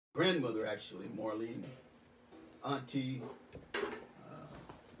grandmother, actually, Marlene, Auntie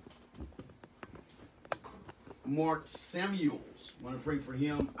Mark Samuels. Want to pray for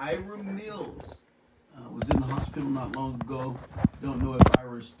him. Ira Mills was in the hospital not long ago. Don't know if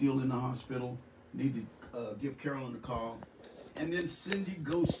Ira is still in the hospital. Need to give Carolyn a call. And then Cindy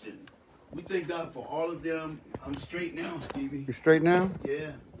Ghostin. We thank God for all of them. I'm straight now, Stevie. You're straight now?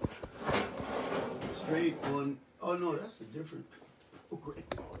 Yeah. Straight on. Oh, no, that's a different program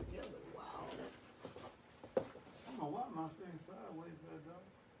altogether. Wow. I don't know why my thing sideways there, dog.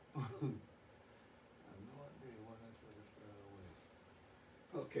 I have no idea why that's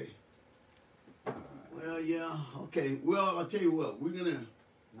sideways. Okay. Well, yeah. Okay. Well, I'll tell you what. No, we can get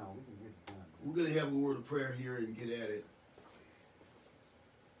it done. We're gonna have a word of prayer here and get at it.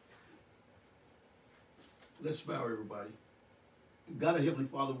 Let's bow, everybody. God, our Heavenly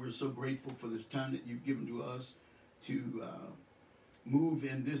Father, we're so grateful for this time that you've given to us to move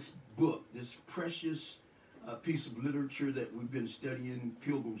in this book, this precious piece of literature that we've been studying,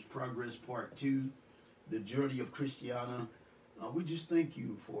 Pilgrims Progress Part 2, The Journey of Christiana. We just thank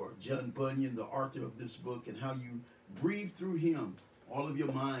you for John Bunyan, the author of this book, and how you breathed through him all of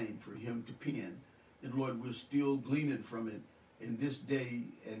your mind for him to pen. And Lord, we're still gleaning from it in this day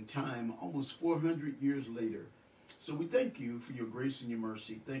and time, almost 400 years later. So we thank you for your grace and your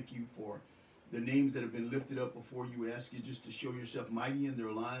mercy. Thank you for the names that have been lifted up before you. We ask you just to show yourself mighty in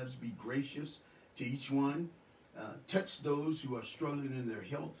their lives. Be gracious to each one. Touch those who are struggling in their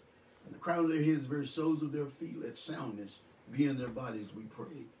health. And the crown of their heads, the very soles of their feet, let soundness be in their bodies, we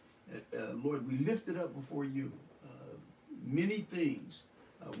pray. Lord, we lift it up before you. Many things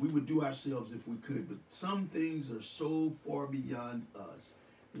we would do ourselves if we could, but some things are so far beyond us.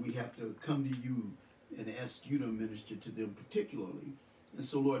 We have to come to you and ask you to minister to them particularly. And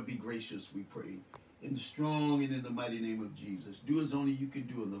so, Lord, be gracious, we pray, in the strong and in the mighty name of Jesus. Do as only you can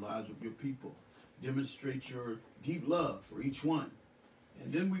do in the lives of your people. Demonstrate your deep love for each one.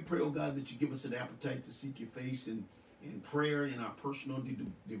 And then we pray, oh God, that you give us an appetite to seek your face in prayer, in our personal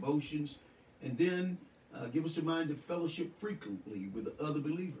devotions. And then give us a mind to fellowship frequently with other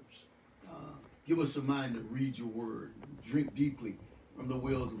believers. Give us a mind to read your word, drink deeply from the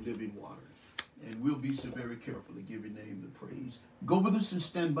wells of living water. And we'll be so very careful to give your name the praise. Go with us and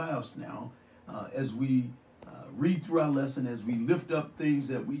stand by us now as we read through our lesson, as we lift up things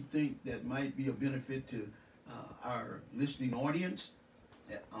that we think that might be a benefit to our listening audience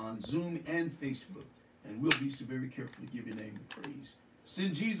on Zoom and Facebook. And we'll be so very careful to give your name the praise. It's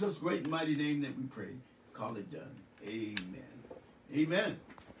in Jesus' great and mighty name that we pray. Call it done. Amen. Amen.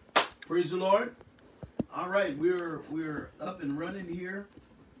 Praise the Lord. All right, we're up and running here.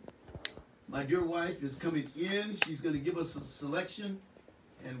 My dear wife is coming in. She's going to give us a selection,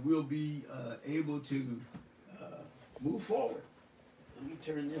 and we'll be able to move forward. Let me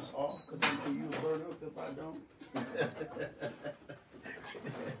turn this off because I know you'll burn up if I don't.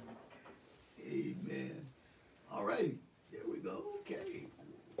 Amen. All right, there we go. Okay,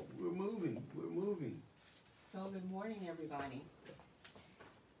 we're moving. We're moving. So good morning, everybody.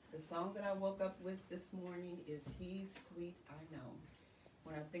 The song that I woke up with this morning is He's Sweet, I Know.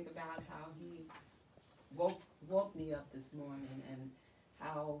 When I think about how he woke me up this morning and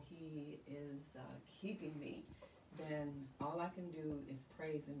how he is keeping me, then all I can do is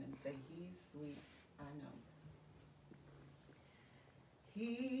praise him and say, He's sweet, I know.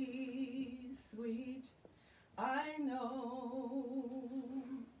 He's sweet, I know.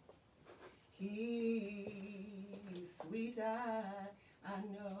 He's sweet, I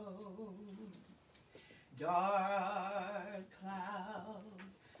know. Dark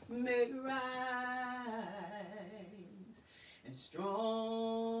clouds may rise and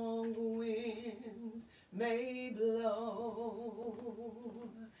strong winds may blow,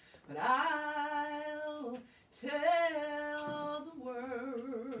 but I'll tell the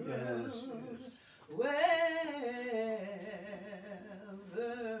world, Yes.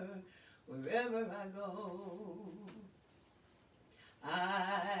 wherever I go, I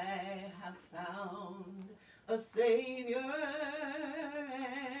have found a Savior,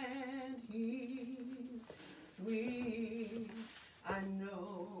 and He's sweet, I know.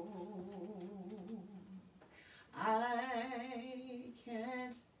 I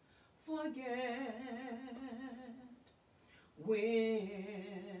can't forget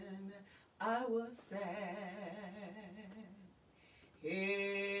when I was sad,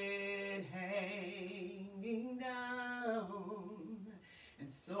 head hanging down,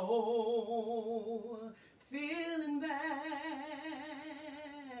 and so feeling bad.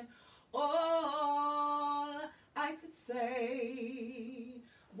 All I could say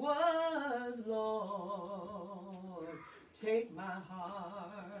was, Lord, take my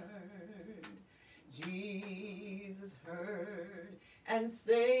heart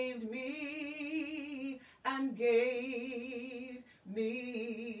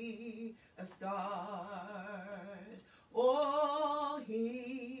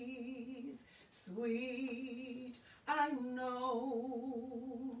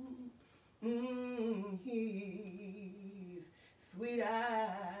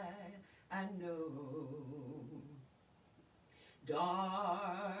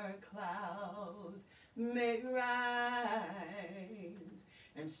dark clouds may rise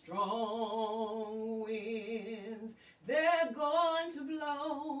and strong winds they're going to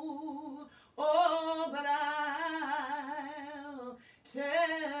blow. Oh, but I'll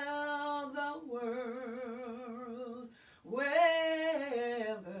tell the world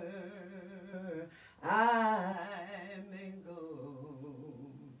wherever I may go,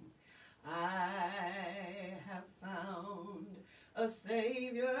 I have found a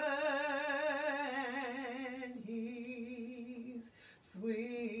Savior, and He's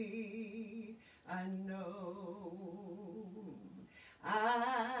sweet, I know.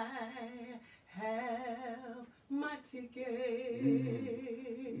 I have my ticket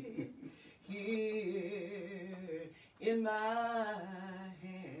here in my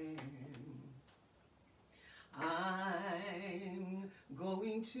hand. I'm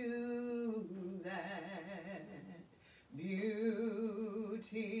going to that beautiful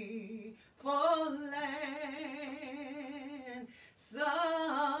land.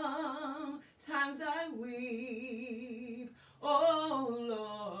 Sometimes I weep, oh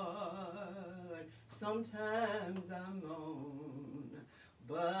Lord, sometimes I moan,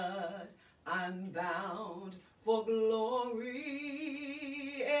 but I'm bound for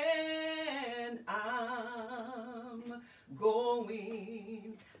glory, and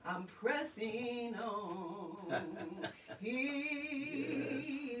I'm pressing on.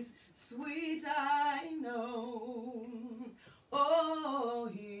 He's sweet, I know. Oh,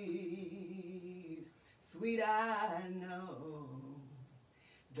 He's sweet, I know.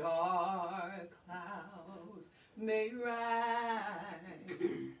 Dark clouds may rise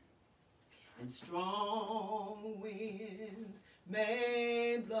and strong winds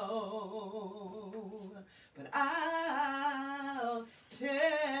may blow, but I'll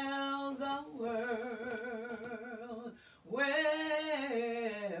tell the world wherever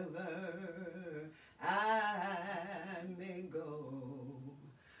I may go,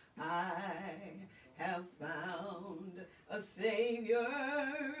 I have found a Savior.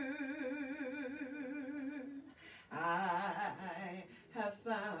 I have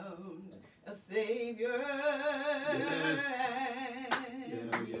found a Savior. Yes.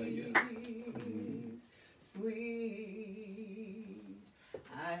 Yeah. Sweet,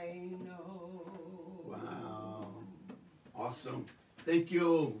 I know. Wow. Awesome. Thank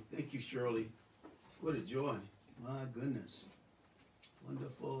you. Thank you, Shirley. What a joy. My goodness.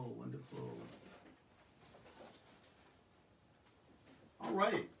 Wonderful, wonderful. All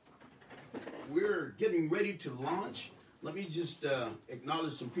right. We're getting ready to launch. Let me just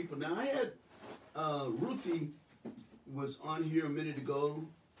acknowledge some people. Now, I had Ruthie was on here a minute ago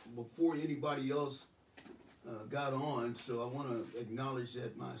before anybody else got on, so I want to acknowledge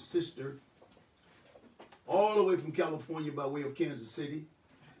that my sister, all the way from California by way of Kansas City,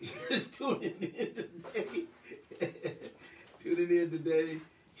 is tuning in today. Tuning in today.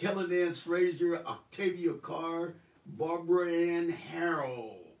 Helen Ann Frazier, Octavia Carr, Barbara Ann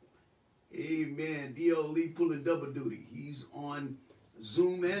Harrell. Amen. D.L. Lee pulling double duty. He's on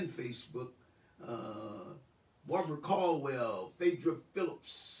Zoom and Facebook. Barbara Caldwell, Phaedra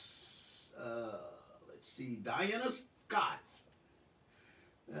Phillips. Let's see, Diana Scott.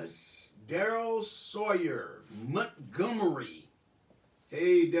 That's Daryl Sawyer, Montgomery.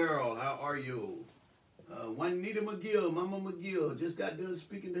 Hey, Daryl, how are you? Juanita McGill, Mama McGill, just got done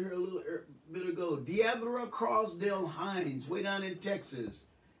speaking to her a little bit ago. Deandra Crosdale Hines, way down in Texas.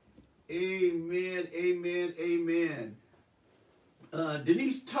 Amen, amen, amen.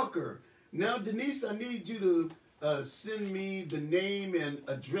 Denise Tucker. Now, Denise, I need you to send me the name and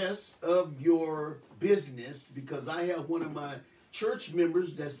address of your business, because I have one of my church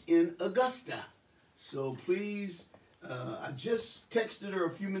members that's in Augusta. So please, I just texted her a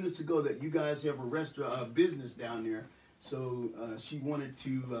few minutes ago that you guys have a restaurant business down there. So she wanted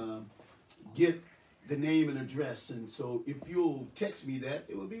to get the name and address. And so if you'll text me that,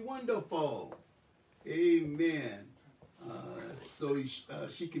 it would be wonderful. Amen. So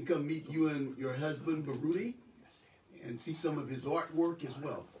she can come meet you and your husband, Baruti, and see some of his artwork as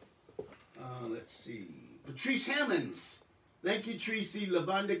well. Let's see. Patrice Hammonds. Thank you, Tracy.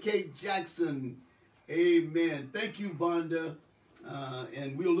 Lavonda Kate Jackson. Amen. Thank you, Vonda.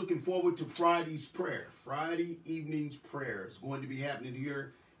 And we're looking forward to Friday's prayer. Friday evening's prayer is going to be happening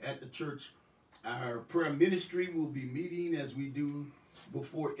here at the church. Our prayer ministry will be meeting as we do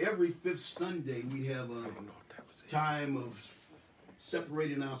before every fifth Sunday. We have a time of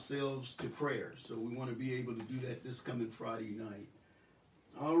separating ourselves to prayer. So we want to be able to do that this coming Friday night.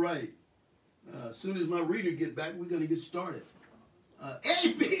 All right. As soon as my reader get back, we're going to get started.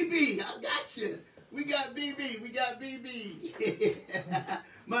 Hey, baby, I got you. We got BB. We got BB.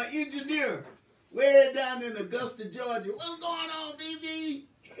 My engineer, way down in Augusta, Georgia. What's going on, BB?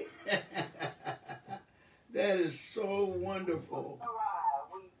 That is so wonderful.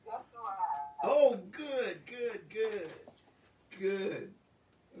 We just arrived. Oh, good.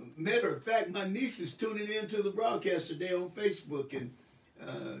 Matter of fact, my niece is tuning in to the broadcast today on Facebook, and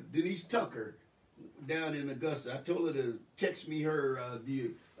Denise Tucker down in Augusta. I told her to text me her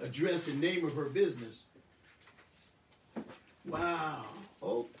the address and name of her business. Wow.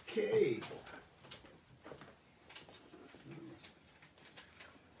 Okay.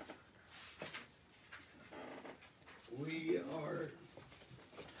 We are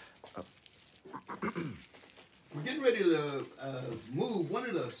we're getting ready to move. One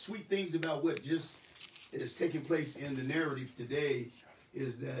of the sweet things about what just is taking place in the narrative today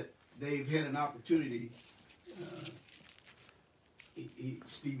is that they've had an opportunity.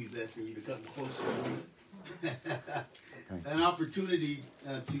 Stevie's asking you to come closer to me. An opportunity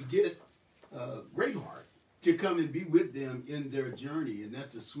to get Greatheart to come and be with them in their journey, and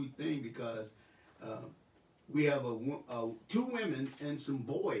that's a sweet thing because we have two women and some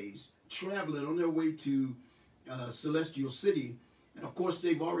boys traveling on their way to Celestial City. And of course,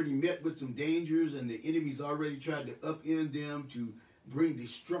 they've already met with some dangers, and the enemy's already tried to upend them to bring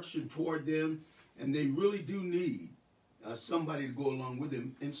destruction toward them. And they really do need somebody to go along with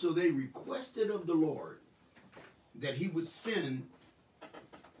them. And so they requested of the Lord that he would send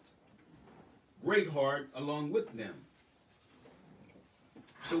Greatheart along with them.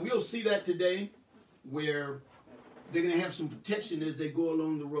 So we'll see that today, where they're going to have some protection as they go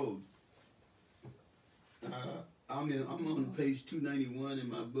along the road. I'm on page 291 in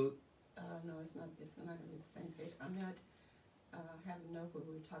my book. No, it's not. It's not going to be the same page. I'm not having to know what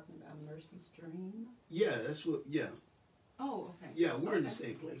we were talking about. Mercy's Dream. Yeah, that's what. Yeah. Oh, okay. Yeah, we're in the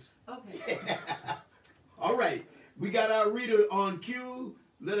same place. Okay. All right, we got our reader on cue.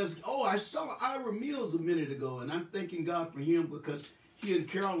 Let us. Oh, I saw Ira Mills a minute ago, and I'm thanking God for him because he and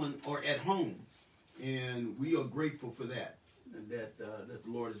Carolyn are at home, and we are grateful for that. And that the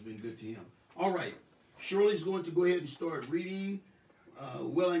Lord has been good to him. All right, Shirley's going to go ahead and start reading.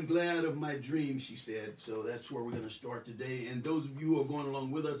 Well, I'm glad of my dream, she said. So that's where we're going to start today. And those of you who are going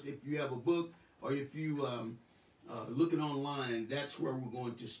along with us, if you have a book or if you looking online, that's where we're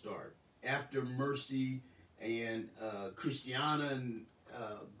going to start. After Mercy and Christiana and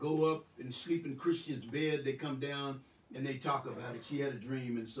go up and sleep in Christian's bed, they come down and they talk about it. She had a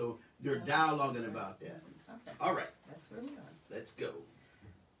dream, and so they're dialoguing about that. Okay. All right. That's where we are. Let's go.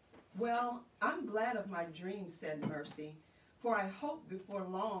 Well, I'm glad of my dream, said Mercy, for I hope before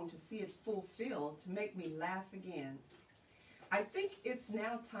long to see it fulfilled to make me laugh again. I think it's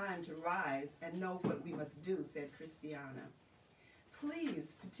now time to rise and know what we must do, said Christiana.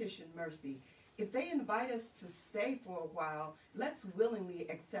 Please, petitioned Mercy, if they invite us to stay for a while, let's willingly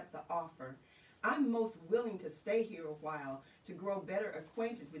accept the offer. I'm most willing to stay here a while to grow better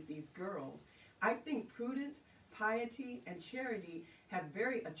acquainted with these girls. I think prudence, piety, and charity have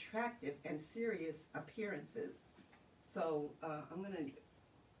very attractive and serious appearances. So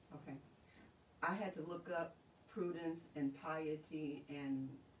okay. I had to look up prudence and piety and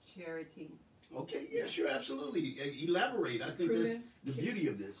charity. Okay, yeah, sure, absolutely. Elaborate. I think Prudence, that's the beauty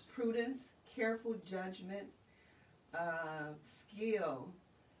of this. Prudence, careful judgment, skill,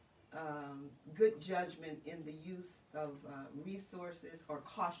 good judgment in the use of resources, or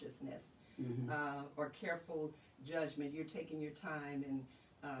cautiousness, or careful judgment. You're taking your time and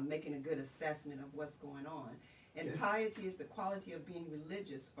making a good assessment of what's going on. And Okay. piety is the quality of being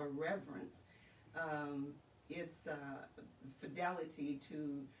religious or reverence. It's fidelity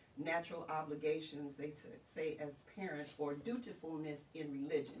to natural obligations, they say, as parents, or dutifulness in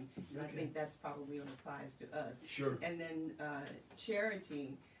religion. And I Okay. think that's probably what applies to us. Sure. And then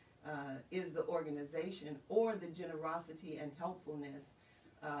charity is the organization or the generosity and helpfulness,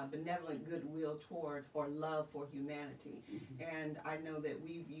 benevolent goodwill towards, or love for humanity. And I know that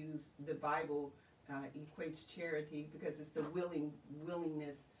we've used the Bible equates charity because it's the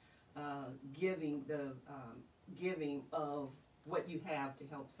willingness, giving of what you have to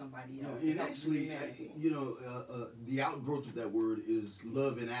help somebody else. And actually, the outgrowth of that word is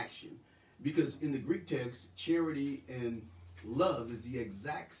love in action. Because in the Greek text, charity and love is the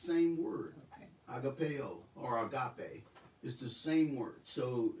exact same word. Okay. Agapeo, or agape. It's the same word.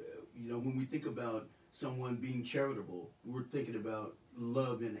 So, when we think about someone being charitable, we're thinking about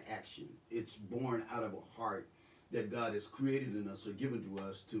love in action. It's born out of a heart that God has created in us or given to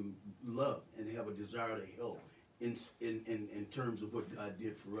us to love and have a desire to help in terms of what God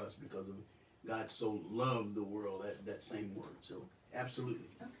did for us, because of God so loved the world, that same word. So absolutely.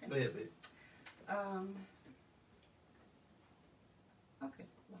 Okay. Go ahead, babe. Okay,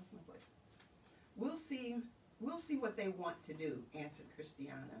 lost my place. We'll see what they want to do, answered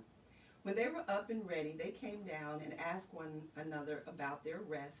Christiana. When they were up and ready, they came down and asked one another about their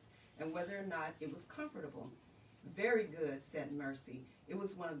rest and whether or not it was comfortable. Very good, said Mercy. It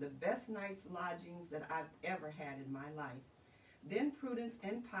was one of the best night's lodgings that I've ever had in my life. Then Prudence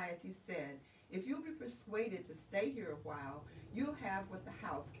and Piety said, if you'll be persuaded to stay here a while, you'll have what the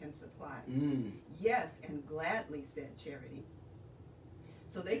house can supply. Yes, and gladly, said Charity.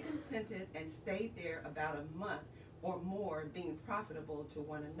 So they consented and stayed there about a month or more, being profitable to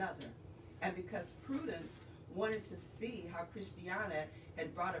one another. And because Prudence wanted to see how Christiana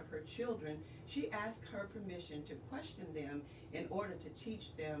had brought up her children, she asked her permission to question them in order to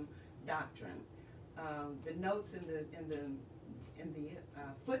teach them doctrine. The notes in the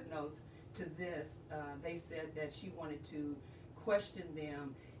footnotes to this, they said that she wanted to question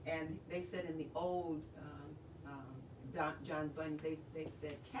them, and they said in the old John Bunyan, they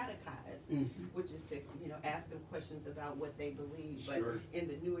said catechize, which is to ask them questions about what they believe. But in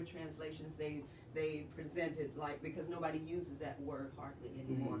the newer translations, they presented because nobody uses that word hardly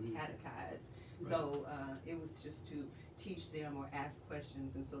anymore, catechize. Right. So it was just to teach them or ask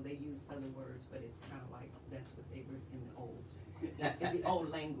questions, and so they used other words, but it's kind of like that's what they were in the old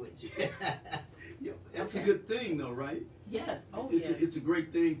language. Yeah, that's a good thing, though, right? Yes. Oh, yes. It's a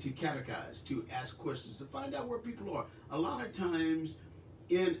great thing to catechize, to ask questions, to find out where people are. A lot of times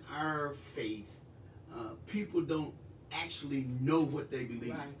in our faith, people don't actually know what they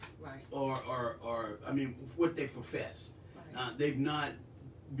believe, right, or I mean, what they profess. Right. They've not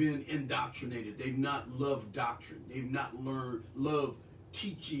been indoctrinated. They've not loved doctrine. They've not loved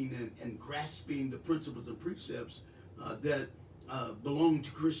teaching and grasping the principles and precepts that belong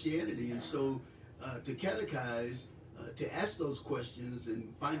to Christianity. And so to catechize, to ask those questions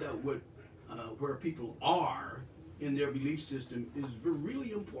and find out where people are in their belief system is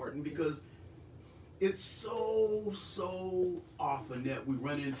really important, because it's so often that we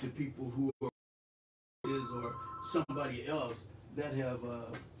run into people who are or somebody else that have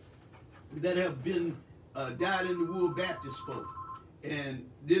been died in the wool Baptist folk. And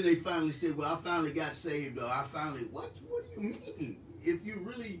then they finally said, well, I finally got saved, or I finally, what do you mean? If you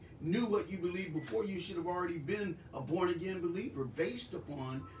really knew what you believed before, you should have already been a born-again believer based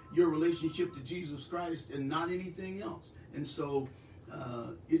upon your relationship to Jesus Christ and not anything else. And so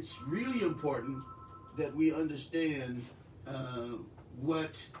it's really important that we understand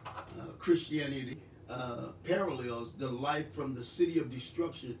what Christianity parallels the life from the city of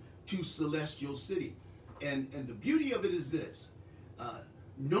destruction to celestial city. And the beauty of it is this.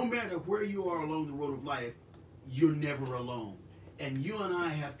 No matter where you are along the road of life, you're never alone. And you and I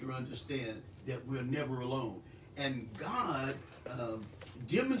have to understand that we're never alone. And God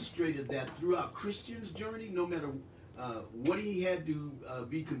demonstrated that throughout Christian's journey, no matter what he had to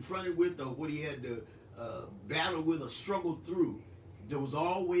be confronted with, or what he had to battle with or struggle through, there was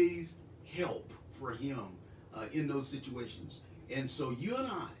always help for him in those situations. And so you and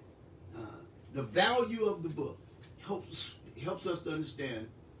I, the value of the book helps us to understand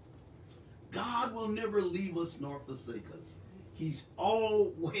God will never leave us nor forsake us. He's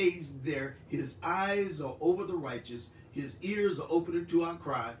always there. His eyes are over the righteous. His ears are open to our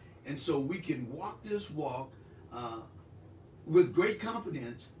cry. And so we can walk this walk with great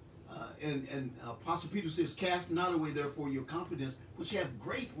confidence. And Apostle Peter says, cast not away therefore your confidence, which have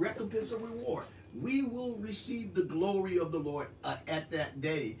great recompense and reward. We will receive the glory of the Lord at that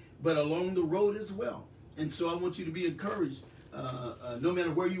day, but along the road as well. And so I want you to be encouraged. No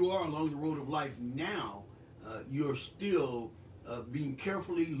matter where you are along the road of life now, you're still being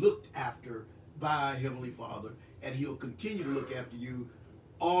carefully looked after by Heavenly Father, and He'll continue to look after you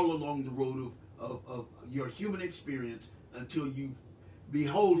all along the road of your human experience until you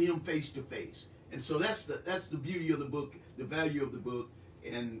behold Him face to face. And so that's the beauty of the book, the value of the book,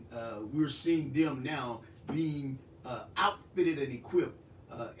 and we're seeing them now being outfitted and equipped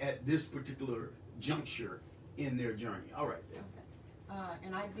at this particular juncture in their journey. All right. Okay.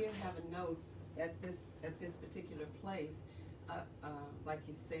 And I did have a note at this particular place. Like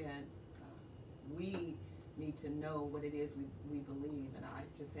you said, we need to know what it is we believe. And I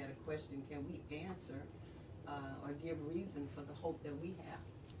just had a question. Can we answer or give reason for the hope that we have?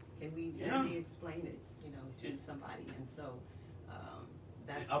 Can we explain it, to somebody? And so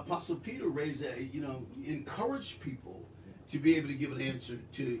that's... Apostle Peter raised that, encouraged people to be able to give an answer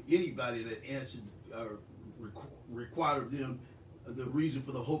to anybody that answered or required of them the reason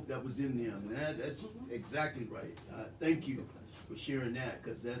for the hope that was in them. And that's exactly right. Thank you for sharing that,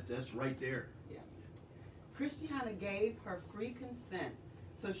 because that's right there. Yeah. Christiana gave her free consent,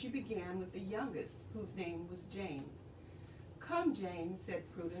 So she began with the youngest, whose name was James. "Come, James,"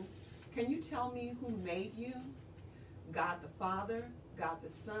 said Prudence, "can you tell me who made you?" "God the Father, God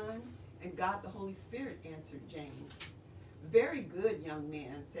the Son, and God the Holy Spirit," answered James. "Very good, young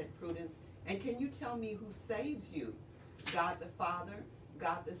man," said Prudence, "and can you tell me who saves you?" "God the Father,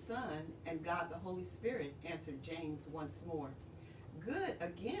 God the Son, and God the Holy Spirit," answered James once more. "Good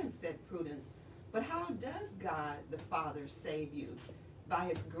again," said Prudence, "but how does God the Father save you?" "By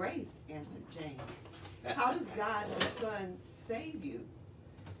his grace," answered James. "How does God the Son save you?"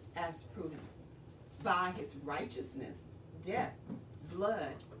 asked Prudence. "By his righteousness, death,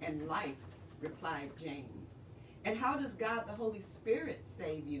 blood, and life," replied James. "And how does God the Holy Spirit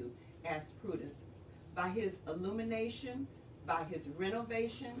save you?" asked Prudence. "By his illumination, by his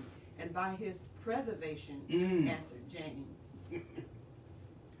renovation, and by his preservation," answered James.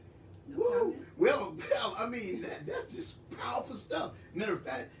 No Woo! comment? Well, I mean, that's just powerful stuff. Matter of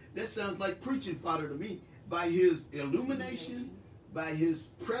fact, that sounds like preaching fodder to me. By his illumination, by his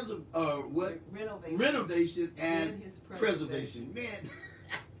renovation and his preservation. Man,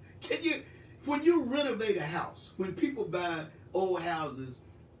 when you renovate a house, when people buy old houses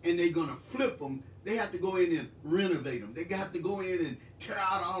and they're going to flip them, they have to go in and renovate them. They have to go in and tear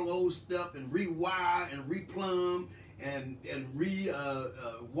out all the old stuff and rewire and replumb and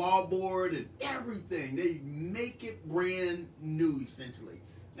wallboard and everything. They make it brand new, essentially.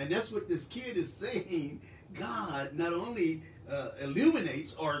 And that's what this kid is saying. God not only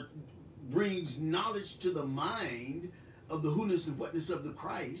illuminates or brings knowledge to the mind of the who-ness and whatness of the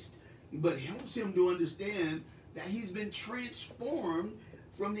Christ, but helps him to understand that he's been transformed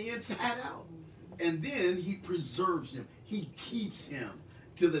from the inside out. And then he preserves him. He keeps him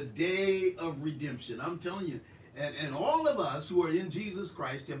to the day of redemption. I'm telling you. And all of us who are in Jesus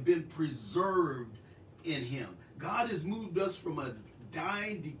Christ have been preserved in him. God has moved us from a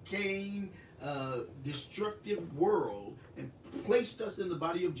dying, decaying, destructive world and placed us in the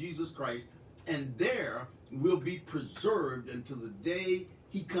body of Jesus Christ. And there we'll be preserved until the day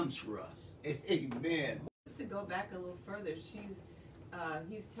he comes for us. Amen. Just to go back a little further,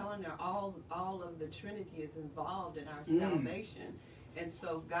 he's telling her all of the Trinity is involved in our salvation. And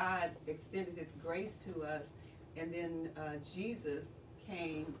so God extended his grace to us, and then Jesus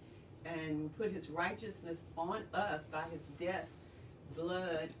came and put his righteousness on us by his death,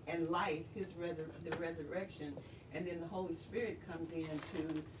 blood, and life, the resurrection. And then the Holy Spirit comes in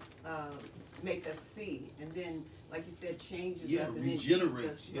to make us see, and then, like you said, changes us, and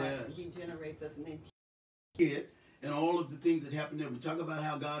regenerates, then regenerates us, and then it and all of the things that happened there. We talk about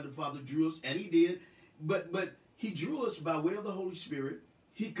how God the Father drew us, and he did, but he drew us by way of the Holy Spirit.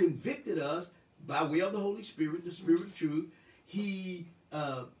 He convicted us by way of the Holy Spirit, the Spirit of truth. He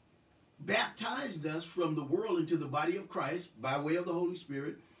baptized us from the world into the body of Christ by way of the Holy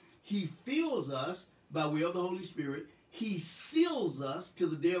Spirit. He fills us by way of the Holy Spirit. He seals us to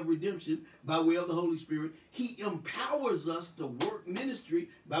the day of redemption by way of the Holy Spirit. He empowers us to work ministry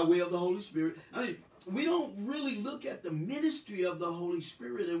by way of the Holy Spirit. I mean, we don't really look at the ministry of the Holy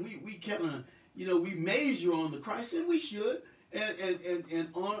Spirit, and we kind of, we measure on the Christ, and we should, and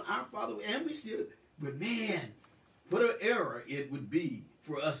on our Father, and we should. But man, what an error it would be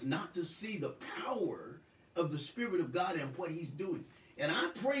for us not to see the power of the Spirit of God and what he's doing. And I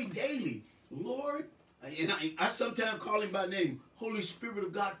pray daily, Lord, and I sometimes call him by name, Holy Spirit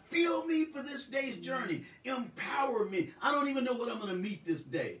of God, fill me for this day's journey. Empower me. I don't even know what I'm going to meet this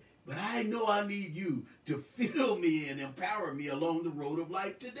day, but I know I need you to fill me and empower me along the road of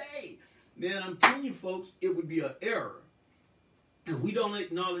life today. Man, I'm telling you, folks, it would be an error if we don't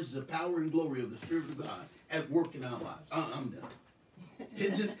acknowledge the power and glory of the Spirit of God at work in our lives. I'm done.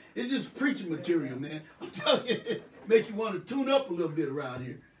 It's just preaching material, man. I'm telling you, it make you want to tune up a little bit around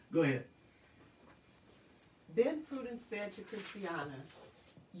here. Go ahead. Then Prudence said to Christiana,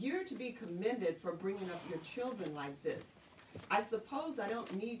 "You're to be commended for bringing up your children like this. I suppose I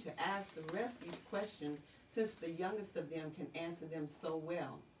don't need to ask the rest these questions, since the youngest of them can answer them so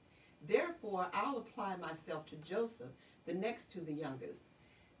well. Therefore, I'll apply myself to Joseph, the next to the youngest."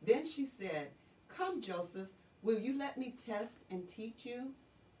 Then she said, "Come, Joseph, will you let me test and teach you?"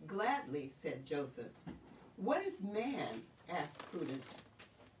 "Gladly," said Joseph. "What is man?" asked Prudence.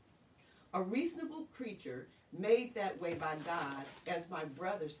 "A reasonable creature made that way by God, as my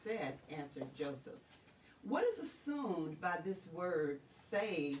brother said," answered Joseph. "What is assumed by this word,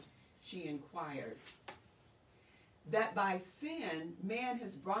 saved?" she inquired. "That by sin man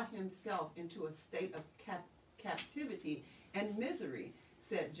has brought himself into a state of captivity and misery,"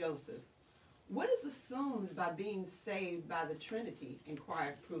 said Joseph. "What is assumed by being saved by the Trinity?"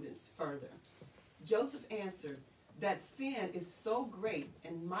 inquired Prudence further. Joseph answered, that sin is so great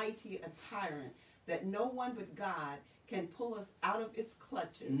and mighty a tyrant that no one but God can pull us out of its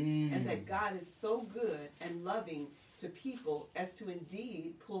clutches, and that God is so good and loving to people as to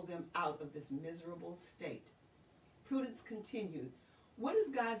indeed pull them out of this miserable state. Prudence continued, what is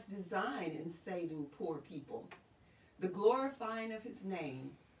God's design in saving poor people? The glorifying of his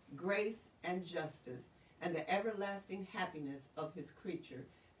name, grace and justice, and the everlasting happiness of his creature,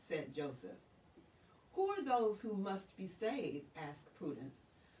 said Joseph. Who are those who must be saved? Asked Prudence.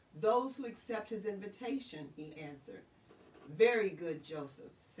 Those who accept his invitation, he answered. Very good,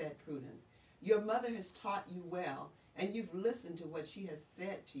 Joseph, said Prudence. Your mother has taught you well, and you've listened to what she has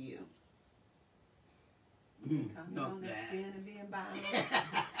said to you. Coming on that sin and being bound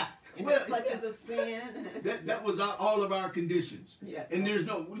in the clutches of sin. That was all of our conditions. Yes. And there's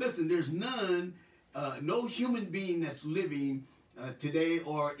none, no human being that's living today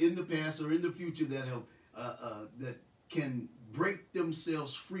or in the past or in the future that can break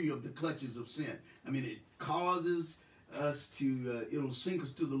themselves free of the clutches of sin. I mean, it causes us to, it'll sink us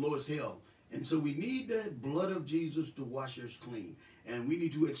to the lowest hell. And so we need the blood of Jesus to wash us clean. And we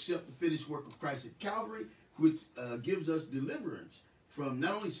need to accept the finished work of Christ at Calvary, which gives us deliverance from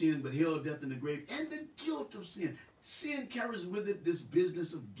not only sin, but hell, death, and the grave, and the guilt of sin. Sin carries with it this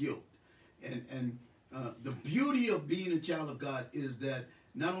business of guilt. And the beauty of being a child of God is that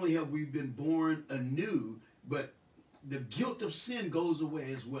not only have we been born anew, but the guilt of sin goes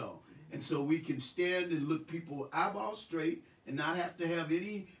away as well. And so we can stand and look people eyeball straight and not have to have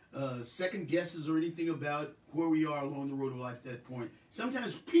any second guesses or anything about where we are along the road of life at that point.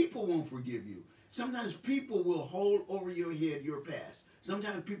 Sometimes people won't forgive you. Sometimes people will hold over your head your past.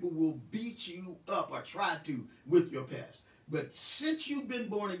 Sometimes people will beat you up or try to with your past. But since you've been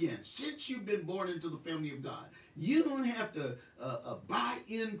born again, since you've been born into the family of God, you don't have to buy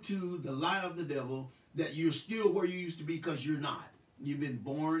into the lie of the devil that you're still where you used to be, because you're not. You've been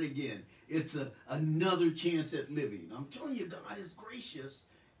born again. It's another chance at living. I'm telling you, God is gracious,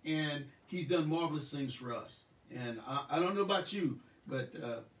 and he's done marvelous things for us. And I don't know about you, but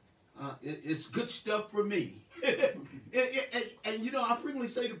it's good stuff for me. And you know, I frequently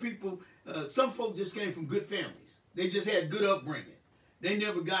say to people, some folks just came from good families. They just had good upbringing. They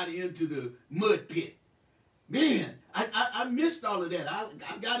never got into the mud pit. Man, I missed all of that.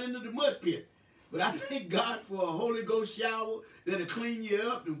 I got into the mud pit. But I thank God for a Holy Ghost shower that'll clean you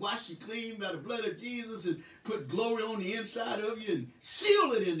up and wash you clean by the blood of Jesus and put glory on the inside of you and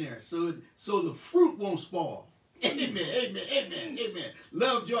seal it in there so the fruit won't spoil. Amen, amen, amen, amen.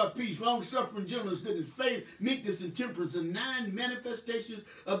 Love, joy, peace, long-suffering, gentleness, goodness, faith, meekness, and temperance, and 9 manifestations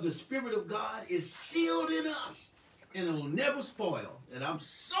of the Spirit of God is sealed in us, and it'll never spoil. And I'm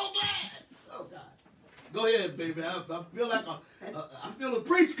so glad. Oh, God. Go ahead, baby. I feel like I feel a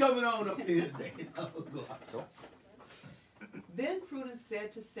preach coming on up here today. Oh, God. Then Prudence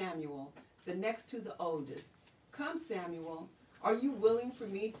said to Samuel, the next to the oldest, Come, Samuel, are you willing for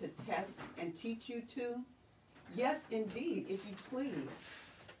me to test and teach you too? Yes, indeed, if you please,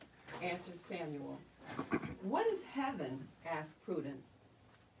 answered Samuel. What is heaven? Asked Prudence.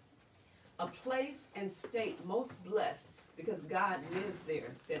 A place and state most blessed because God lives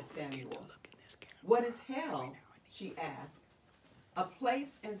there, said Samuel. What is hell? She asked. A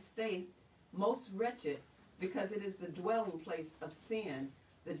place and state most wretched because it is the dwelling place of sin,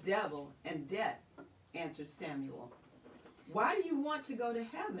 the devil, and death, answered Samuel. Why do you want to go to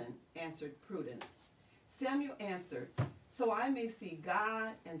heaven? Answered Prudence. Samuel answered, so I may see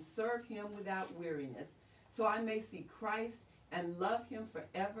God and serve him without weariness, so I may see Christ and love him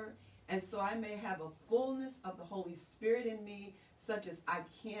forever, and so I may have a fullness of the Holy Spirit in me, such as I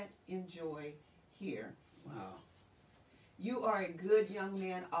can't enjoy here. Wow. You are a good young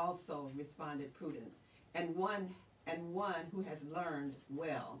man also, responded Prudence, and one who has learned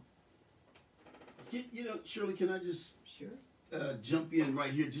well. You know, Shirley, can I just Sure. Jump in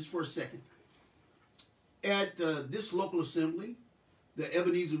right here just for a second? At this local assembly, the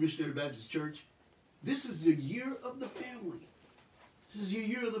Ebenezer Missionary Baptist Church, this is the year of the family. This is your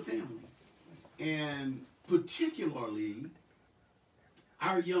year of the family. And particularly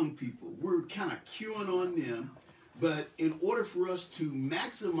our young people, we're kind of queuing on them. But in order for us to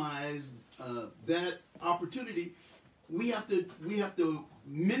maximize that opportunity, we have to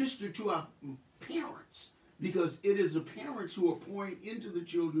minister to our parents, because it is the parents who are pouring into the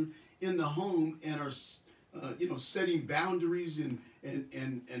children in the home and are setting boundaries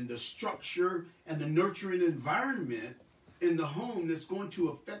and the structure and the nurturing environment in the home that's going to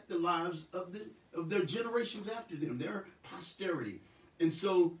affect the lives of their generations after them, their posterity. And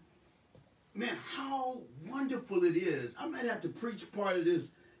so, man, how wonderful it is. I might have to preach part of this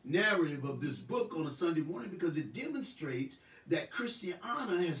narrative of this book on a Sunday morning because it demonstrates that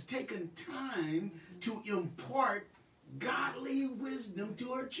Christiana has taken time to impart godly wisdom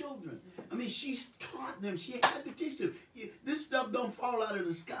to her children. I mean, she's taught them. She had to teach them. This stuff don't fall out of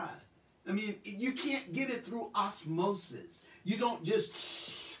the sky. I mean, you can't get it through osmosis. You don't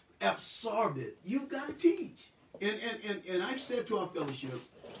just absorb it. You've got to teach. And I've said to our fellowship,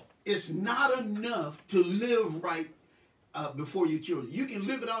 it's not enough to live right before your children. You can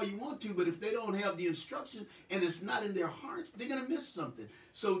live it all you want to, but if they don't have the instruction and it's not in their hearts, they're going to miss something.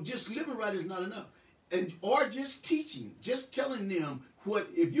 So just living right is not enough. Or just teaching, just telling them what,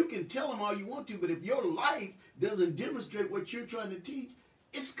 if you can tell them all you want to, but if your life doesn't demonstrate what you're trying to teach,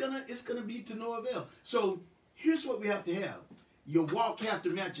 it's gonna be to no avail. So here's what we have to have. Your walk have to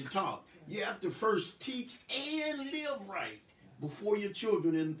match your talk. You have to first teach and live right before your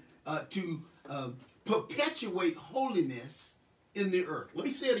children and to perpetuate holiness in the earth. Let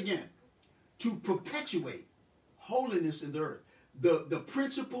me say it again. To perpetuate holiness in the earth. The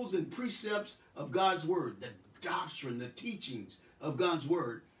principles and precepts of God's word, the doctrine, the teachings of God's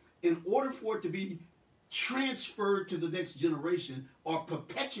word, in order for it to be transferred to the next generation or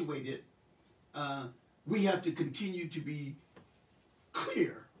perpetuated, we have to continue to be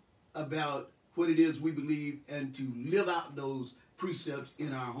clear about what it is we believe and to live out those precepts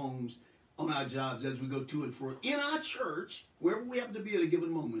in our homes, on our jobs, as we go to and fro, in our church, wherever we happen to be at a given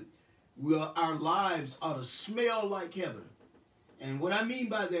moment. Our lives ought to smell like heaven. And what I mean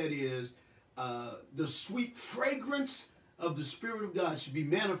by that is the sweet fragrance of the Spirit of God should be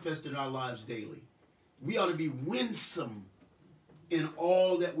manifested in our lives daily. We ought to be winsome in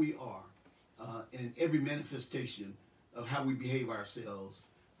all that we are, in every manifestation of how we behave ourselves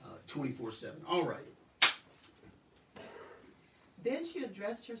 24/7. All right. Then she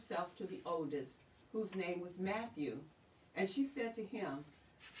addressed herself to the oldest, whose name was Matthew, and she said to him,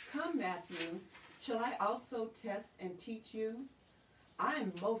 "Come, Matthew, shall I also test and teach you?" "I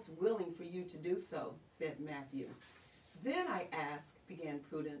am most willing for you to do so," said Matthew. "Then I ask," began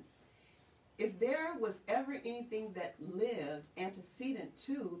Prudence, "if there was ever anything that lived antecedent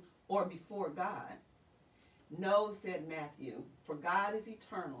to or before God?" "No," said Matthew, "for God is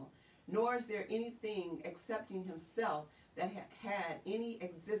eternal, nor is there anything excepting himself that had any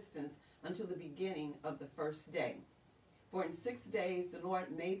existence until the beginning of the first day. For in 6 days the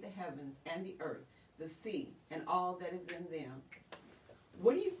Lord made the heavens and the earth, the sea, and all that is in them."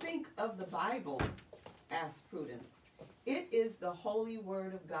 "What do you think of the Bible?" asked Prudence. "It is the holy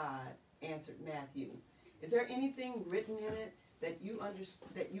word of God," answered Matthew. "Is there anything written in it that you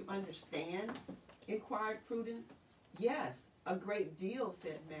understand?" inquired Prudence. "Yes, a great deal,"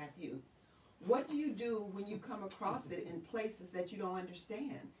 said Matthew. "What do you do when you come across it in places that you don't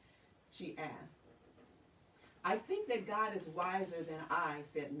understand?" she asked. "I think that God is wiser than I,"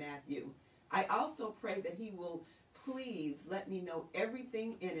 said Matthew. "I also pray that he will please let me know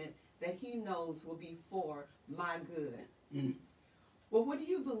everything in it that he knows will be for my good." "Well, what do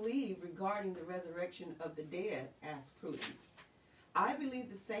you believe regarding the resurrection of the dead?" asked Prudence. "I believe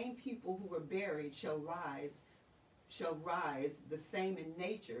the same people who were buried shall rise the same in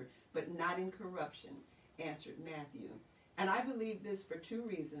nature, but not in corruption," answered Matthew. "And I believe this for 2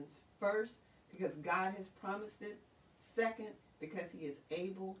 reasons. First, because God has promised it. Second, because he is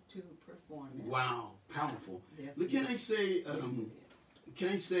able to perform it." Wow, powerful. Yes, But can I say,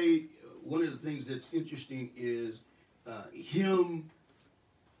 one of the things that's interesting is him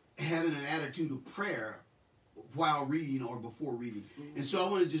having an attitude of prayer while reading or before reading. And so I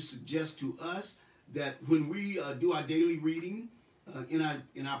want to just suggest to us that when we do our daily reading in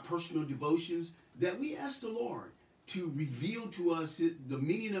our personal devotions, that we ask the Lord to reveal to us the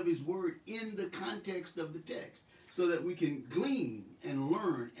meaning of his word in the context of the text, so that we can glean and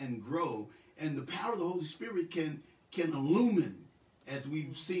learn and grow, and the power of the Holy Spirit can illumine, as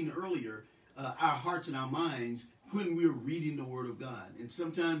we've seen earlier, our hearts and our minds when we're reading the Word of God. And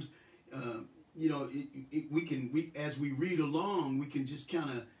sometimes, as we read along, we can just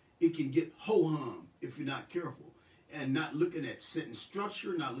it can get ho-hum if you're not careful, and not looking at sentence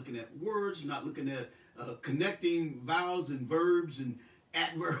structure, not looking at words, not looking at connecting vowels and verbs and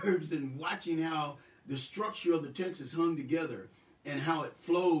adverbs, and watching how the structure of the text is hung together and how it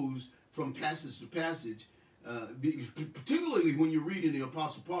flows from passage to passage, particularly when you're reading the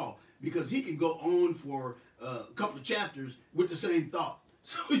Apostle Paul, because he can go on for a couple of chapters with the same thought.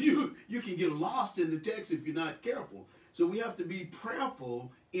 So you can get lost in the text if you're not careful. So we have to be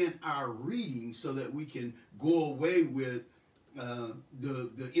prayerful in our reading so that we can go away with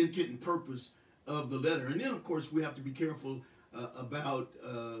the intent and purpose of the letter. And then, of course, we have to be careful about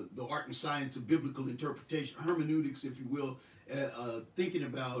the art and science of biblical interpretation, hermeneutics, if you will, thinking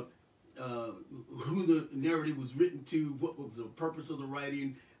about who the narrative was written to, what was the purpose of the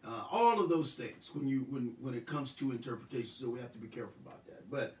writing, all of those things when it comes to interpretation. So we have to be careful about that.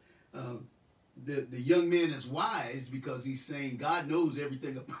 But the young man is wise because he's saying God knows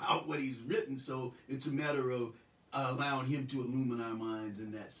everything about what he's written. So it's a matter of allowing him to illumine our minds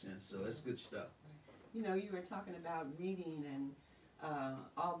in that sense. So that's good stuff. You know, you were talking about reading and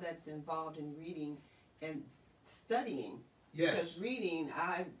all that's involved in reading and studying. Yes. Because reading,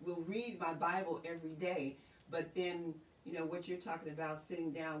 I will read my Bible every day, but then, you know, what you're talking about,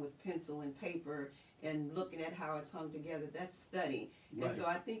 sitting down with pencil and paper and looking at how it's hung together, that's study. Right. And so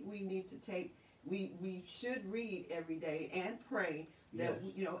I think we need to take, we should read every day and pray that,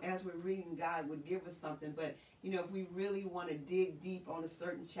 yes, you know, as we're reading, God would give us something. But, you know, if we really want to dig deep on a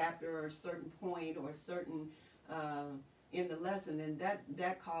certain chapter or a certain point or a certain in the lesson, and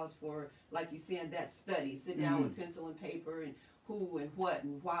that calls for, like you said, that study. Sit down with pencil and paper and who and what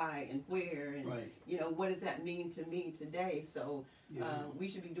and why and where and, right, you know, what does that mean to me today? So we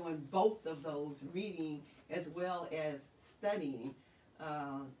should be doing both of those, reading as well as studying,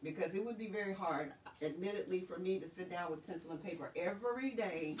 because it would be very hard, admittedly, for me to sit down with pencil and paper every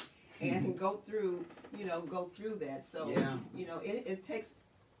day and go through that. So, you know, it takes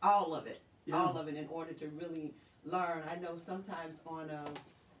all of it in order to really learn. I know sometimes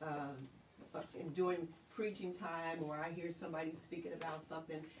during preaching time, or I hear somebody speaking about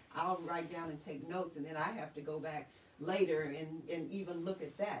something, I'll write down and take notes, and then I have to go back later and even look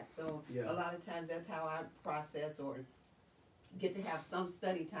at that. So a lot of times that's how I process or get to have some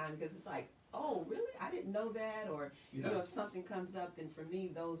study time, because it's like, oh, really? I didn't know that. Or you know, if something comes up, then for me,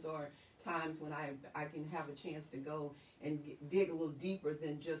 those are times when I can have a chance to go and dig a little deeper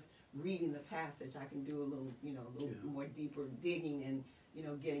than just reading the passage. I can do a little, you know, a little more deeper digging and, you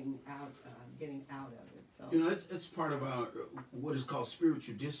know, getting out of it. So, you know, it's part of our what is called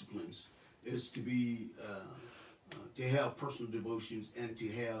spiritual disciplines, is to be to have personal devotions and to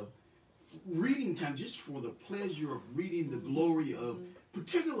have reading time just for the pleasure of reading the glory of,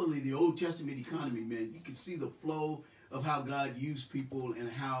 particularly the Old Testament economy. Man, you can see the flow of how God used people and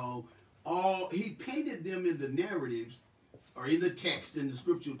how he painted them in the narratives or in the text, in the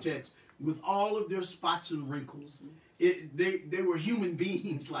scriptural text, with all of their spots and wrinkles. They were human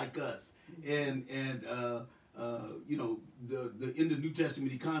beings like us, and you know, in the New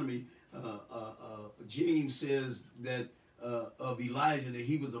Testament economy, James says that of Elijah, that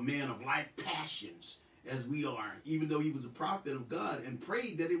he was a man of like passions as we are, even though he was a prophet of God, and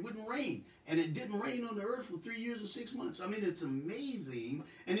prayed that it wouldn't rain, and it didn't rain on the earth for 3 years and 6 months. I mean, it's amazing.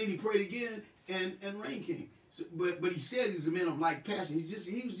 And then he prayed again, and rain came. So, but he said he's a man of like passion.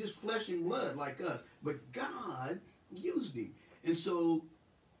 He was just flesh and blood like us. But God used him, and so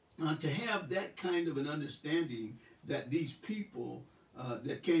to have that kind of an understanding that these people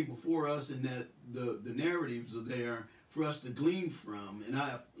that came before us and that the narratives are there for us to glean from. And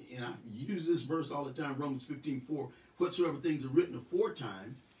I use this verse all the time, Romans 15:4, whatsoever things are written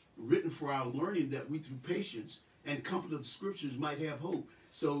aforetime, written for our learning, that we through patience and comfort of the scriptures might have hope.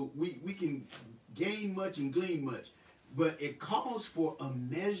 So we can gain much and glean much, but it calls for a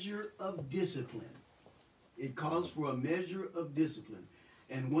measure of discipline. It calls for a measure of discipline.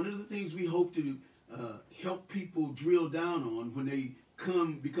 And one of the things we hope to help people drill down on when they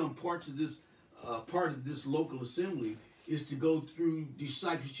become part of this local assembly is to go through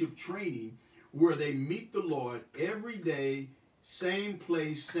discipleship training where they meet the Lord every day, same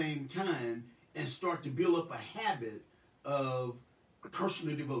place, same time, and start to build up a habit of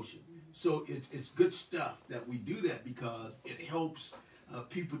personal devotion. So it's good stuff that we do that, because it helps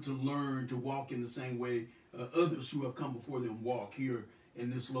people to learn to walk in the same way others who have come before them walk here in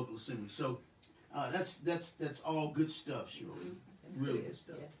this local assembly. So that's all good stuff, Shirley. Really good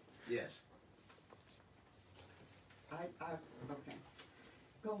stuff. Yes. Okay.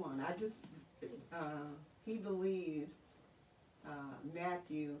 Go on. He believes,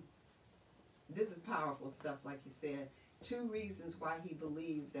 Matthew, this is powerful stuff, like you said. 2 reasons why he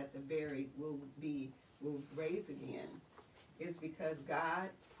believes that the buried will raise again is because God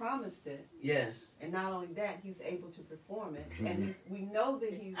promised it. Yes. And not only that, he's able to perform it. And we know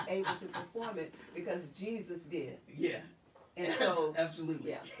that he's able to perform it because Jesus did. Yeah. And so,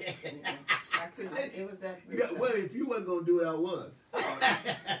 absolutely. Yeah. I couldn't. It was that good. Well, if you weren't going to do it, I was.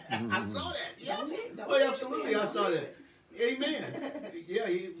 I saw that. Yeah. Well, absolutely, I saw that. Amen. Yeah,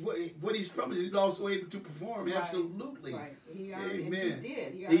 what he's promised, he's also able to perform. Right. Absolutely. Right. Amen. He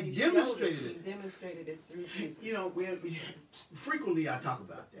did. He demonstrated it. He demonstrated it through Jesus. You know, frequently I talk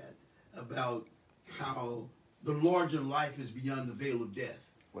about that, about how the larger life is beyond the veil of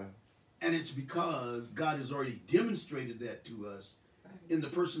death. Wow. And it's because God has already demonstrated that to us in the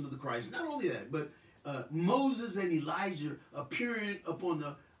person of the Christ. Not only that, but Moses and Elijah appearing upon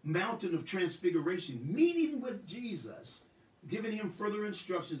the mountain of transfiguration, meeting with Jesus, giving him further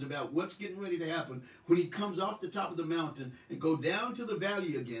instructions about what's getting ready to happen. When he comes off the top of the mountain and go down to the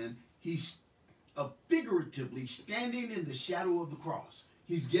valley again, he's figuratively standing in the shadow of the cross.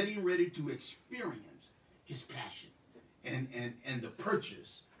 He's getting ready to experience his passion and the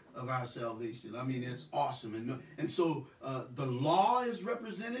purchase of our salvation. I mean, it's awesome. And so the law is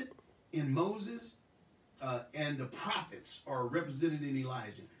represented in Moses, and the prophets are represented in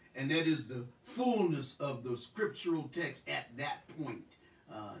Elijah. And that is the fullness of the scriptural text at that point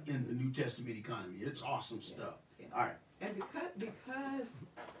in the New Testament economy. It's awesome stuff. Yeah. All right. And because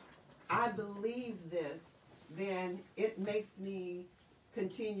I believe this, then it makes me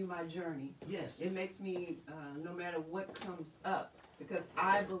continue my journey. Yes. It makes me, no matter what comes up, because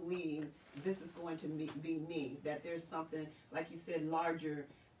I believe this is going to be me, that there's something, like you said, larger,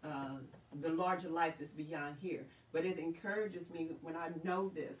 the larger life is beyond here. But it encourages me when I know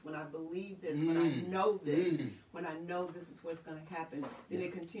this, when I believe this, when I know this, when I know this is what's going to happen, then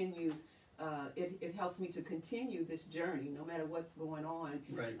it continues. It helps me to continue this journey, no matter what's going on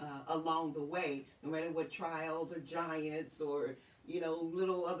along the way, no matter what trials or giants or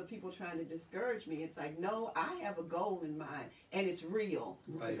little other people trying to discourage me. It's like, no, I have a goal in mind, and it's real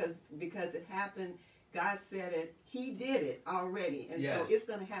because it happened. God said it. He did it already, and so it's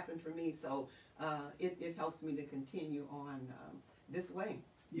going to happen for me. So it helps me to continue on this way.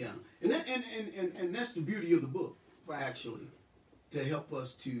 Yeah, and that's the beauty of the book, actually, to help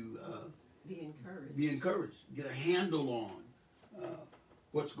us to be encouraged, get a handle on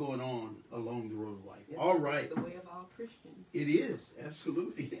what's going on along the road of life. It's, all right, it's the way of all Christians. It is,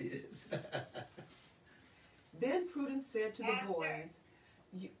 absolutely, it is. Then Prudence said to the boys,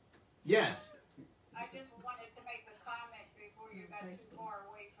 yes. I just wanted to make a comment before you got too far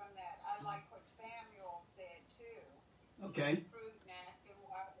away from that. I like what Samuel said too. Okay. Prudence asked him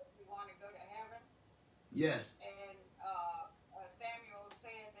why he wanted to go to heaven. Yes. And Samuel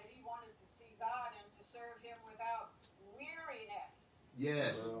said that he wanted to see God and to serve him without weariness.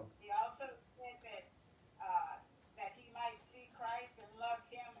 Yes. Well, He also said that he might see Christ and love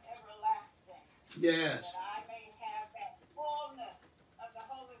him everlasting. Yes. That I may have that fullness of the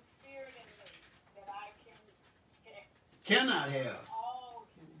Holy Spirit in me that I cannot have. all.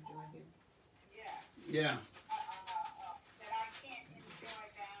 Yeah. Yeah. That I can't enjoy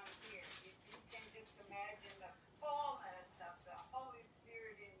down here. You can just imagine the fullness of the Holy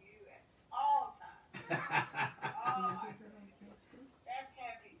Spirit in you at all times. Oh my goodness. That's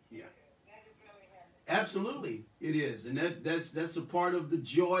heavy too. Yeah. That is really heavy. Absolutely, it is, and that's a part of the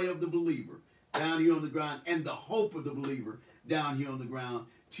joy of the believer down here on the ground, and the hope of the believer down here on the ground,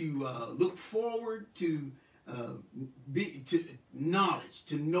 to look forward to knowledge,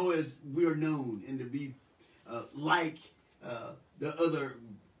 to know as we are known, and to be like the other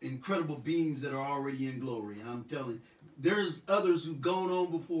incredible beings that are already in glory. And I'm telling you, there's others who've gone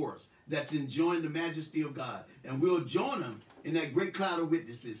on before us that's enjoying the majesty of God, and we'll join them in that great cloud of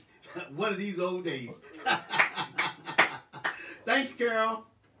witnesses one of these old days. Thanks, Carol.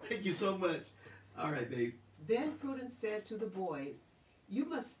 Thank you so much. All right, babe. Then Prudence said to the boys, "You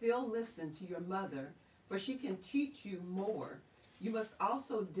must still listen to your mother, for she can teach you more. You must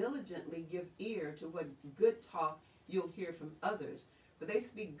also diligently give ear to what good talk you'll hear from others, for they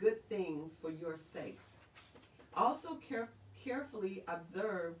speak good things for your sakes. Also carefully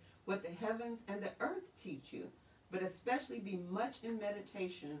observe what the heavens and the earth teach you, but especially be much in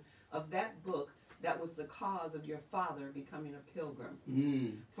meditation of that book that was the cause of your father becoming a pilgrim.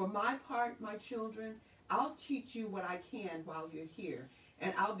 For my part, my children, I'll teach you what I can while you're here,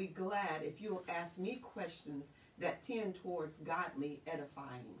 and I'll be glad if you'll ask me questions that tend towards godly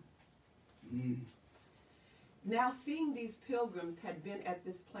edifying." Now, seeing these pilgrims had been at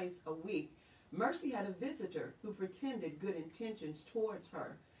this place a week, Mercy had a visitor who pretended good intentions towards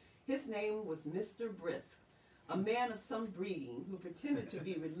her. His name was Mr. Brisk, a man of some breeding who pretended to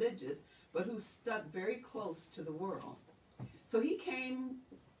be religious, but who stuck very close to the world. So he came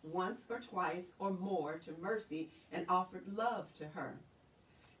once or twice or more to Mercy and offered love to her.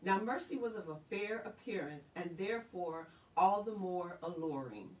 Now Mercy was of a fair appearance, and therefore all the more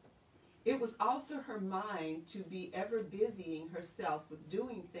alluring. It was also her mind to be ever busying herself with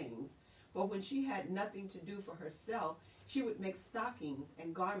doing things, for when she had nothing to do for herself, she would make stockings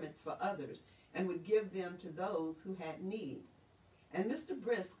and garments for others, and would give them to those who had need. And Mr.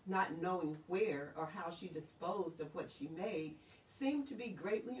 Brisk, not knowing where or how she disposed of what she made, seemed to be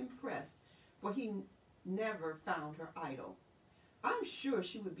greatly impressed, for he never found her idol. I'm sure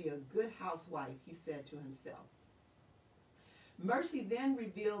she would be a good housewife, he said to himself. Mercy then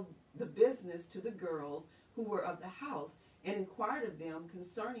revealed the business to the girls who were of the house and inquired of them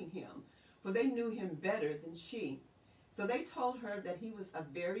concerning him, for they knew him better than she. So they told her that he was a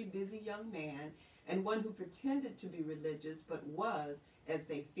very busy young man and one who pretended to be religious but was, as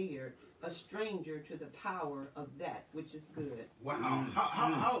they feared, a stranger to the power of that which is good. Wow.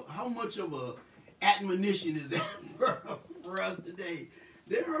 How much of a admonition is that for us today?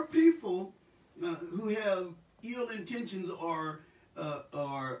 There are people who have ill intentions or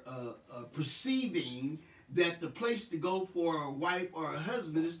perceiving that the place to go for a wife or a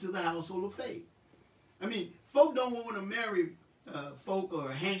husband is to the household of faith. I mean, folk don't want to marry folk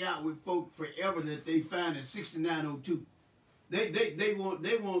or hang out with folk forever that they find at 6902. They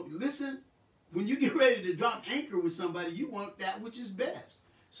won't listen. When you get ready to drop anchor with somebody, you want that which is best.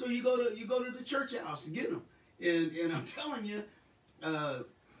 So you go to the church house to get them. And I'm telling you,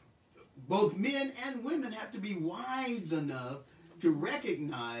 both men and women have to be wise enough to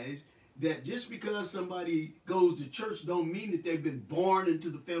recognize that just because somebody goes to church don't mean that they've been born into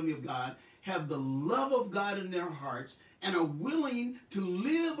the family of God, have the love of God in their hearts, and are willing to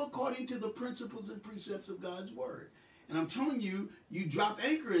live according to the principles and precepts of God's word. And I'm telling you, you drop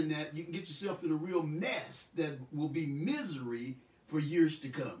anchor in that, you can get yourself in a real mess that will be misery for years to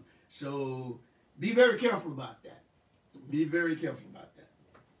come. So be very careful about that. Be very careful about that.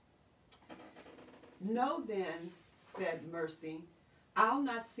 No then, said Mercy, I'll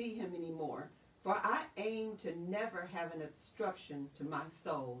not see him anymore, for I aim to never have an obstruction to my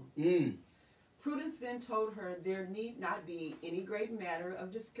soul. Prudence then told her there need not be any great matter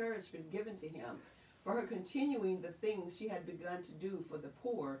of discouragement given to him, for her continuing the things she had begun to do for the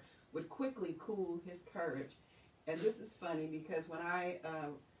poor would quickly cool his courage. And this is funny because when I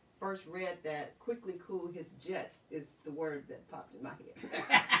first read that, quickly cool his jets is the word that popped in my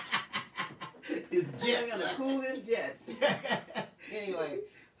head. His jets. They're going to cool his jets. Anyway,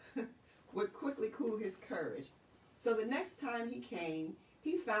 would quickly cool his courage. So the next time he came,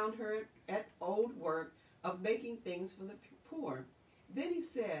 he found her at old work of making things for the poor. Then he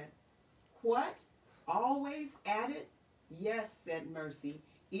said, "What? Always at it?" "Yes," said Mercy,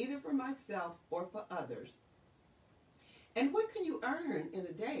 "either for myself or for others." "And what can you earn in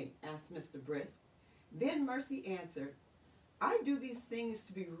a day?" asked Mr. Brisk. Then Mercy answered, "I do these things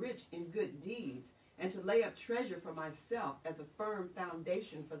to be rich in good deeds, and to lay up treasure for myself as a firm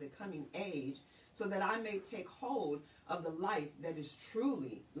foundation for the coming age, so that I may take hold of the life that is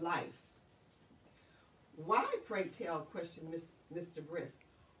truly life." "Why, pray tell?" questioned Mr. Brisk.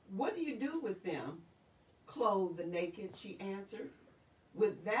 "What do you do with them?" "Clothe the naked," she answered.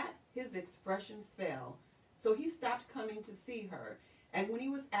 With that, his expression fell, so he stopped coming to see her, and when he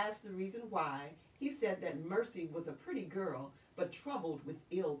was asked the reason why, he said that Mercy was a pretty girl, but troubled with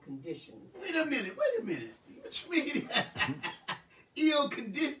ill conditions. Wait a minute. What you mean? Ill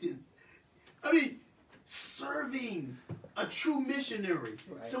conditions. I mean, serving a true missionary,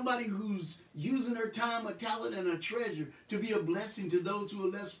 Right. somebody who's using her time, her talent, and her treasure to be a blessing to those who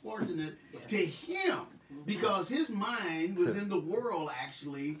are less fortunate, Yes. to him, because his mind was in the world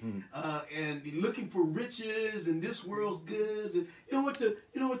actually, and looking for riches and this world's goods. And you know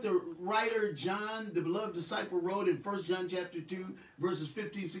what the writer John, the beloved disciple, wrote in 1 John chapter 2, verses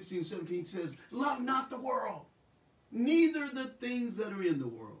 15, 16, 17 says, "Love not the world, neither the things that are in the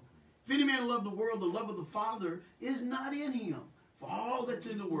world. If any man love the world, the love of the Father is not in him. For all that's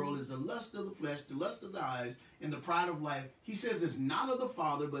in the world is the lust of the flesh, the lust of the eyes, and the pride of life." He says it's not of the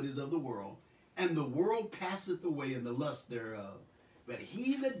Father, but is of the world. And the world passeth away, and the lust thereof. But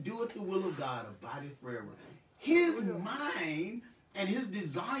he that doeth the will of God abideth forever. His mind and his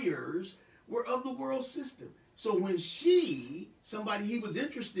desires were of the world system. So when somebody he was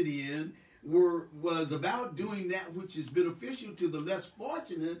interested in, was about doing that which is beneficial to the less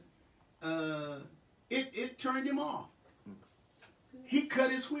fortunate, it turned him off. He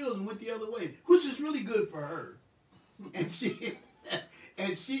cut his wheels and went the other way, which is really good for her. And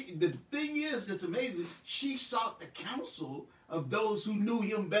the thing is that's amazing, she sought the counsel of those who knew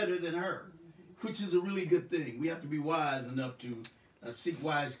him better than her, which is a really good thing. We have to be wise enough to seek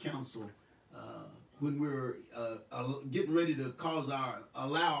wise counsel when we're getting ready to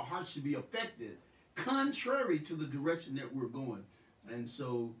allow our hearts to be affected, contrary to the direction that we're going. And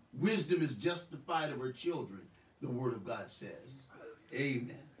so wisdom is justified of her children, the word of God says.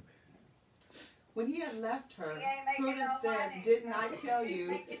 Amen. When he had left her, He ain't making Prudence no says, money. "Didn't I tell you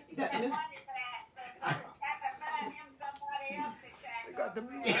that Money Miss..." back, so have to find him somebody else to shack They got up the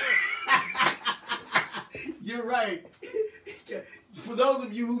with. You're right. for those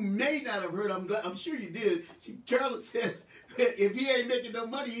of you who may not have heard, I'm sure you did. Carolyn says, if he ain't making no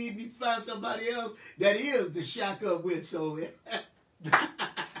money, he need to find somebody else that is to shack up with. So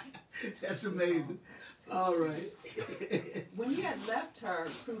that's amazing. All right. When he had left her,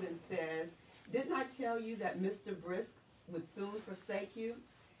 Prudence says, didn't I tell you that Mr. Brisk would soon forsake you?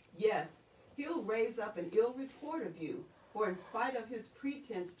 Yes, he'll raise up an ill report of you, for in spite of his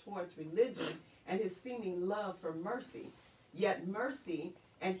pretense towards religion and his seeming love for mercy, yet mercy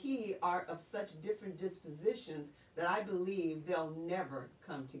and he are of such different dispositions that I believe they'll never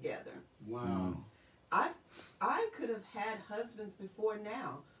come together. Wow. I could have had husbands before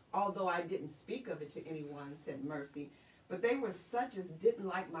now, although I didn't speak of it to anyone, said Mercy, but they were such as didn't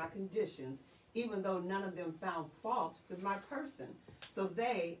like my conditions, even though none of them found fault with my person. So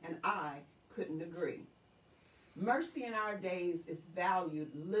they and I couldn't agree. Mercy in our days is valued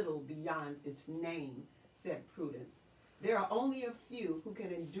little beyond its name, said Prudence. There are only a few who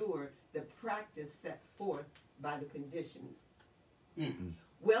can endure the practice set forth by the conditions. Mm-hmm.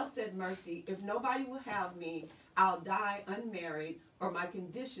 Well, said Mercy, if nobody will have me, I'll die unmarried, or my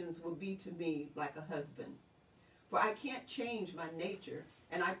conditions will be to me like a husband. For I can't change my nature,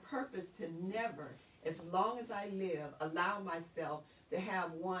 and I purpose to never, as long as I live, allow myself to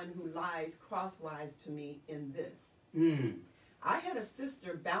have one who lies crosswise to me in this. Mm. I had a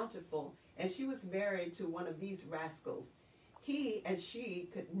sister, Bountiful, and she was married to one of these rascals. He and she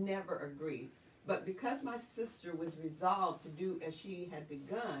could never agree, but because my sister was resolved to do as she had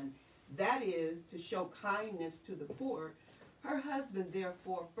begun, that is, to show kindness to the poor, her husband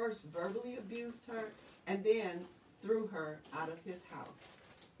therefore first verbally abused her and then threw her out of his house.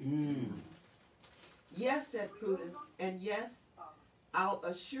 Mm. Yes, said Prudence, and yes, I'll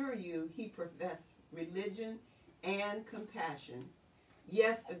assure you he professed religion and compassion.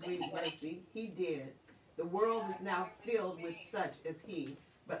 Yes, agreed Mercy, he did. The world is now filled with such as he,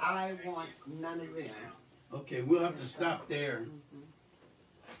 but I want none of them. Okay, we'll have to stop there.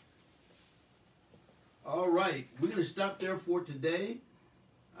 All right, we're going to stop there for today.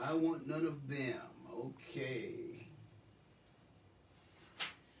 I want none of them. Okay.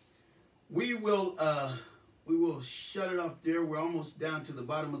 We will shut it off there. We're almost down to the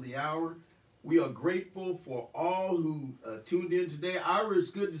bottom of the hour. We are grateful for all who tuned in today. Ira, it's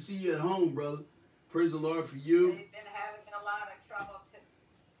good to see you at home, brother. Praise the Lord for you. They've been having a lot of trouble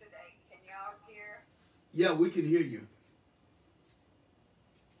today. Can y'all hear? Yeah, we can hear you.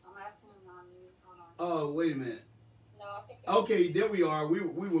 I'm asking them on you. Hold on. Oh, wait a minute. No, I think. Okay, there we are. We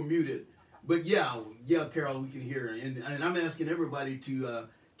were muted. But yeah, Carol, we can hear her. And I'm asking everybody to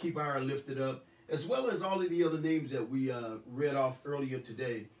keep Ira lifted up, as well as all of the other names that we read off earlier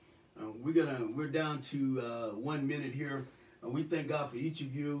today. We're down to 1 minute here. We thank God for each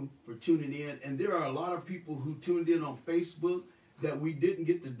of you for tuning in. And there are a lot of people who tuned in on Facebook that we didn't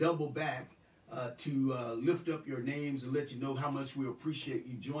get to double back to lift up your names and let you know how much we appreciate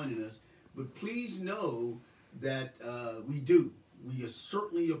you joining us. But please know that we do. We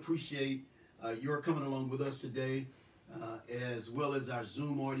certainly appreciate your coming along with us today, as well as our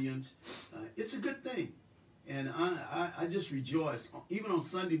Zoom audience. It's a good thing. And I just rejoice. Even on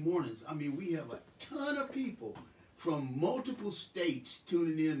Sunday mornings, I mean, we have a ton of people from multiple states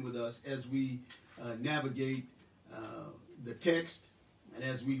tuning in with us as we navigate the text and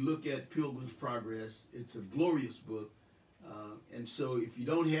as we look at Pilgrims Progress. It's a glorious book. And so if you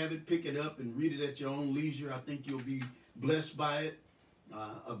don't have it, pick it up and read it at your own leisure. I think you'll be blessed by it.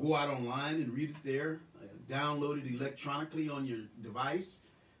 Go out online and read it there. Download it electronically on your device.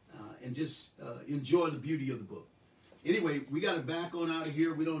 And just enjoy the beauty of the book. Anyway, we got to back on out of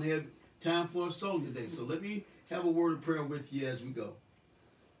here. We don't have time for a song today. So let me have a word of prayer with you as we go.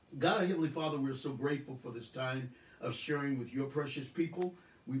 God, our Heavenly Father, we're so grateful for this time of sharing with your precious people.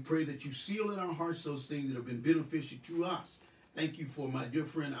 We pray that you seal in our hearts those things that have been beneficial to us. Thank you for my dear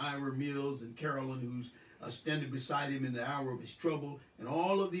friend Ira Mills and Carolyn, who's standing beside him in the hour of his trouble, and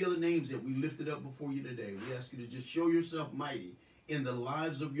all of the other names that we lifted up before you today. We ask you to just show yourself mighty in the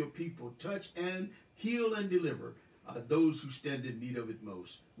lives of your people. Touch and heal and deliver those who stand in need of it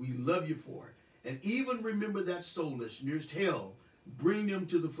most. We love you for it. And even remember that soul that's nearest hell. Bring them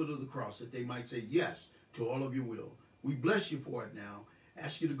to the foot of the cross that they might say yes to all of your will. We bless you for it now.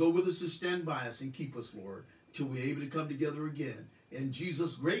 Ask you to go with us and stand by us and keep us, Lord, till we're able to come together again. In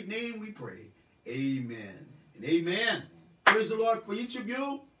Jesus' great name we pray. Amen and amen. Praise the Lord for each of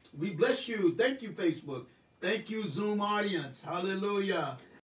you. We bless you. Thank you, Facebook. Thank you, Zoom audience. Hallelujah.